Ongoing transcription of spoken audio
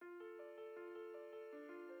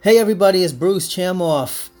Hey everybody, it's Bruce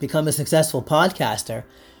Chamoff, Become a Successful Podcaster.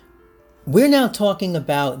 We're now talking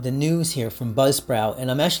about the news here from Buzzsprout, and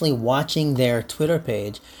I'm actually watching their Twitter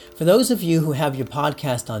page. For those of you who have your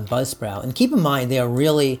podcast on Buzzsprout, and keep in mind they are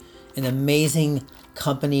really an amazing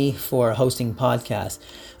company for hosting podcasts.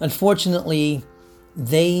 Unfortunately,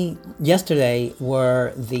 they yesterday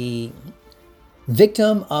were the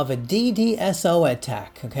victim of a DDoS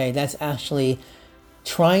attack. Okay, that's actually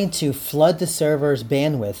trying to flood the server's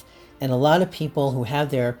bandwidth, and a lot of people who have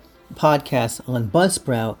their podcasts on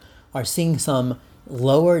Buzzsprout are seeing some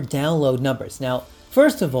lower download numbers. Now,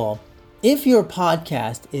 first of all, if your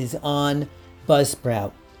podcast is on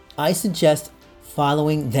Buzzsprout, I suggest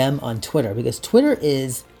following them on Twitter, because Twitter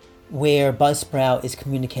is where Buzzsprout is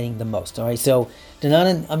communicating the most. All right, so they're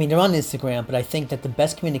on Instagram, but I think that the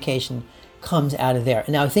best communication comes out of there.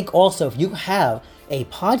 And now I think also if you have a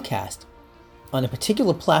podcast on a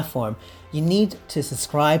particular platform, you need to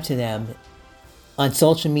subscribe to them on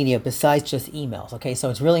social media besides just emails. Okay, so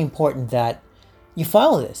it's really important that you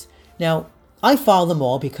follow this. Now, I follow them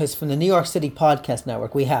all because from the New York City Podcast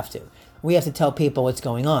Network, we have to tell people what's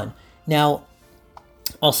going on. Now,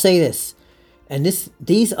 I'll say this, and these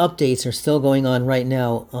updates are still going on right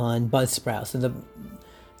now on Buzzsprout. So the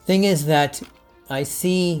thing is that I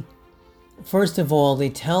see, first of all, they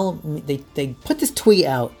put this tweet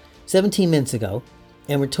out 17 minutes ago,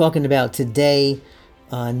 and we're talking about today,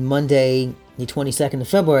 on Monday, the 22nd of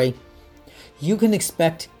February. You can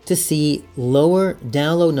expect to see lower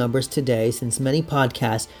download numbers today since many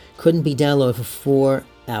podcasts couldn't be downloaded for 4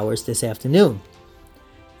 hours this afternoon.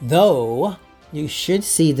 Though, you should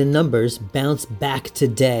see the numbers bounce back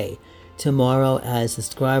today, tomorrow, as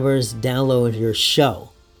subscribers download your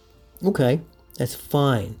show. Okay, that's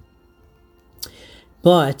fine.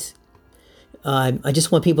 But I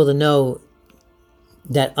just want people to know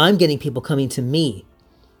that I'm getting people coming to me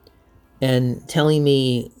and telling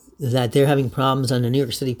me that they're having problems on the New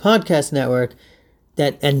York City Podcast Network,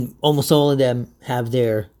 and almost all of them have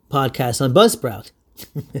their podcasts on Buzzsprout.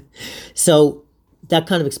 So that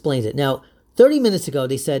kind of explains it. Now, 30 minutes ago,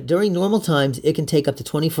 they said during normal times, it can take up to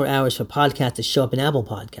 24 hours for podcasts to show up in Apple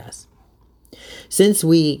Podcasts. Since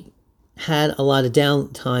we had a lot of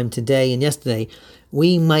downtime today and yesterday,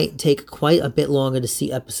 we might take quite a bit longer to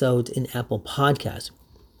see episodes in Apple Podcasts.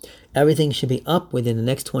 Everything should be up within the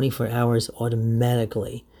next 24 hours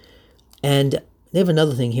automatically. And they have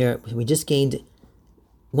another thing here. We just gained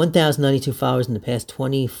 1,092 followers in the past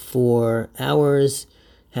 24 hours.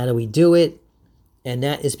 How do we do it? And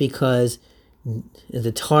that is because they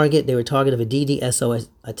were target of a DDoS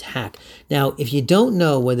attack. Now, if you don't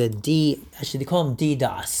know what they call them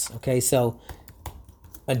DDoS. Okay, so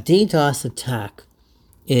a DDoS attack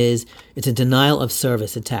it's a denial of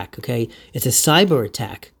service attack. Okay, it's a cyber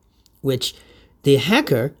attack, which the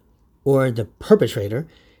hacker or the perpetrator,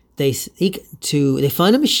 they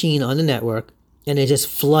find a machine on the network and they just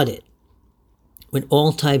flood it with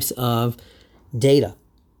all types of data,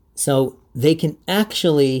 so they can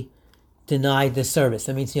actually deny the service.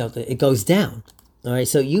 That means it goes down. All right,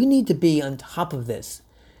 so you need to be on top of this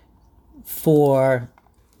for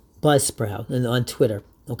Buzzsprout and on Twitter.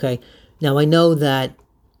 Okay, now I know that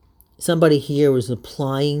somebody here was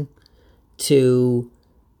applying to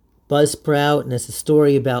Buzzsprout, and there's a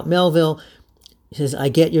story about Melville. He says, I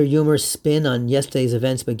get your humorous spin on yesterday's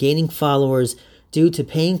events, but gaining followers due to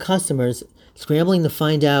paying customers scrambling to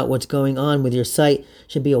find out what's going on with your site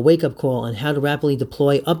should be a wake-up call on how to rapidly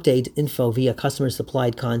deploy update info via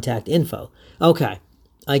customer-supplied contact info. Okay,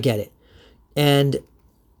 I get it. And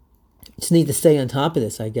just need to stay on top of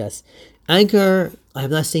this, I guess. Anchor, I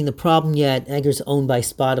have not seen the problem yet. Anchor's owned by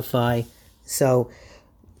Spotify. So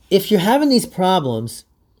if you're having these problems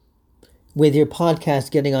with your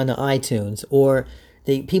podcast getting onto iTunes, or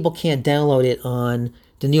people can't download it on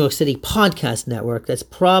the New York City Podcast Network, that's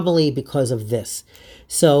probably because of this.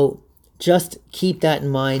 So just keep that in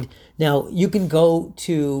mind. Now, you can go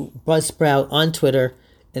to Buzzsprout on Twitter,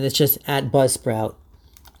 and it's just at Buzzsprout.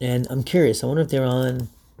 And I'm curious, I wonder if they're on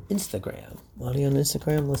Instagram. Are they on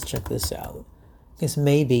Instagram? Let's check this out. I guess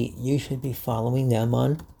maybe you should be following them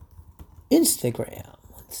on Instagram.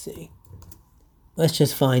 Let's see. Let's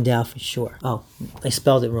just find out for sure. Oh, I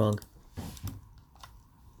spelled it wrong.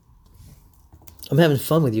 I'm having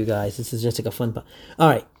fun with you guys. This is just like a fun... All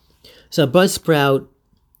right. So Buzzsprout,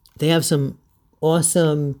 they have some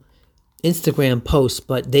awesome Instagram posts,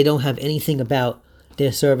 but they don't have anything about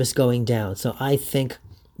their service going down. So I think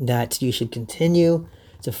that you should continue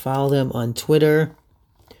to follow them on Twitter,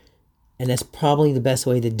 and that's probably the best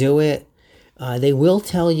way to do it. They will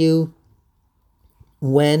tell you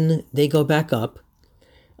when they go back up.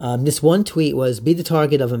 This one tweet was, be the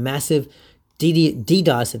target of a massive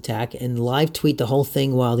DDoS attack and live tweet the whole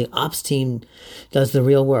thing while the ops team does the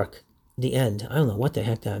real work. The end. I don't know what the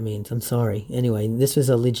heck that means. I'm sorry. Anyway, this was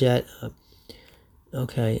a legit...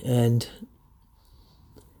 okay, and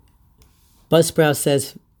Buzzsprout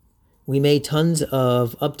says, we made tons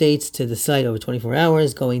of updates to the site over 24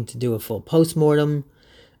 hours, going to do a full postmortem,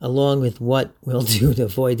 along with what we'll do to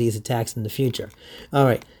avoid these attacks in the future. All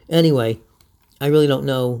right, anyway, I really don't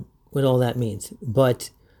know what all that means,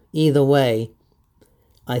 but either way,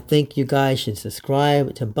 I think you guys should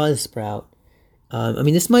subscribe to Buzzsprout.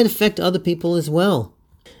 This might affect other people as well.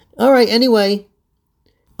 All right, anyway,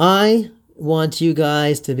 I want you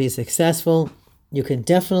guys to be successful. You can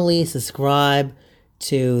definitely subscribe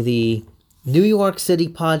to the New York City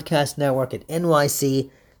Podcast Network at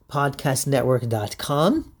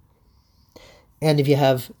nycpodcastnetwork.com. And if you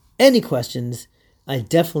have any questions, I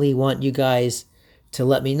definitely want you guys to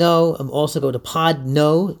let me know. Also go to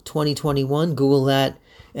Podknow 2021, Google that,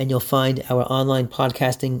 and you'll find our online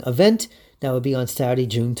podcasting event. That will be on Saturday,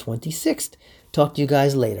 June 26th. Talk to you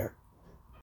guys later.